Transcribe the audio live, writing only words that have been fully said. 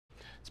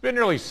It's been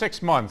nearly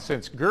 6 months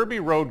since Girby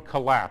Road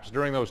collapsed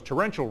during those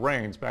torrential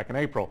rains back in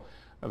April.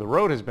 Now, the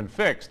road has been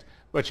fixed,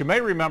 but you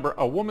may remember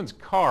a woman's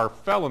car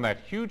fell in that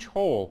huge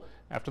hole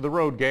after the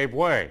road gave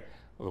way.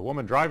 Well, the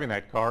woman driving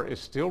that car is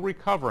still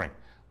recovering.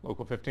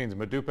 Local 15's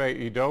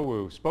Madupe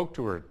Idowu spoke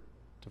to her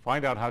to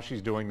find out how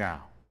she's doing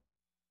now.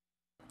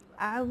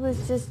 I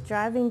was just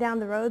driving down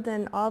the road,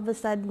 then all of a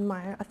sudden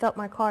I felt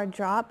my car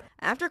drop.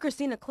 After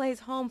Christina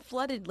Clay's home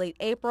flooded late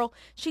April,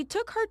 she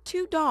took her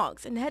 2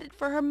 dogs and headed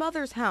for her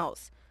mother's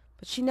house,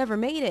 but she never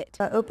made it.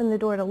 I opened the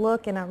door to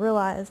look and I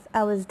realized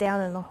I was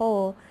down in the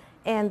hole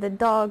and the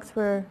dogs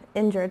were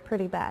injured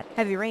pretty bad.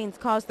 Heavy rains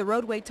caused the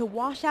roadway to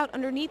wash out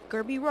underneath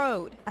Girby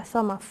Road. I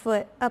saw my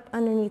foot up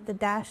underneath the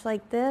dash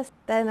like this.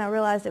 Then I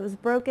realized it was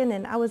broken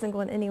and I wasn't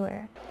going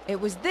anywhere. It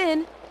was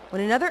then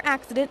when another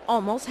accident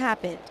almost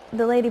happened.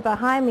 The lady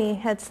behind me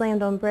had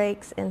slammed on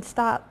brakes and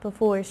stopped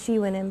before she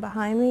went in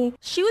behind me.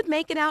 She would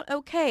make it out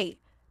okay,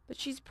 but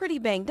she's pretty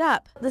banged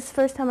up. This is the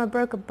first time I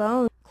broke a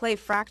bone. Clay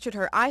fractured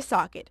her eye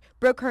socket,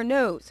 broke her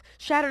nose,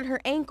 shattered her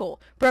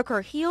ankle, broke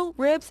her heel,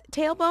 ribs,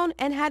 tailbone,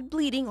 and had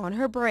bleeding on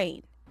her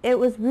brain. It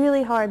was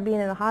really hard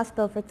being in the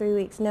hospital for 3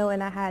 weeks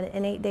knowing I had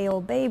an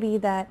 8-day-old baby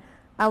that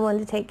I wanted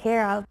to take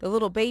care of. The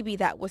little baby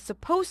that was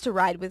supposed to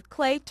ride with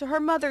Clay to her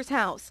mother's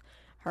house.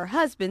 Her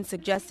husband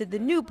suggested the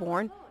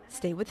newborn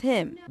stay with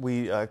him.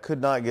 We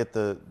could not get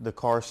the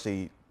car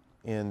seat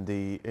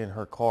in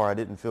her car. I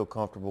didn't feel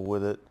comfortable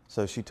with it,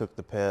 so she took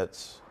the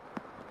pets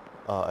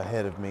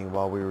ahead of me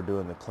while we were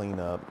doing the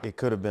cleanup. It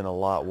could have been a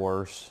lot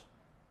worse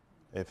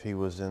if he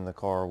was in the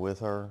car with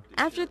her.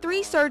 After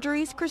 3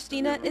 surgeries,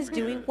 Christina is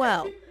doing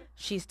well.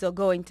 She's still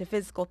going to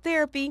physical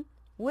therapy,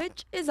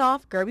 which is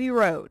off Girby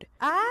Road.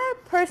 I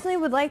personally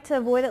would like to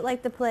avoid it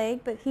like the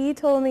plague, but he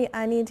told me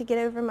I need to get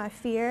over my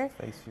fear,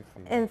 Face your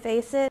fear. And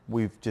face it.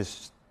 We've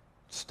just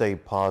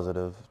stayed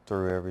positive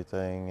through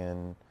everything,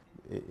 and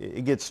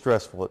it gets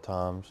stressful at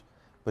times,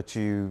 but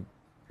you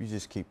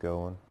just keep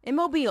going. In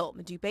Mobile,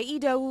 Madupe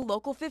Idowu,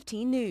 Local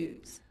 15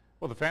 News.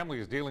 Well, the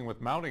family is dealing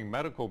with mounting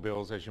medical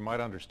bills, as you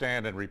might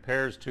understand, and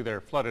repairs to their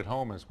flooded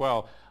home as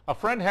well. A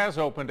friend has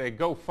opened a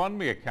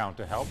GoFundMe account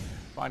to help.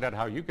 Find out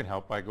how you can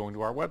help by going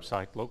to our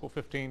website,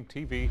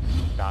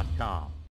 local15tv.com.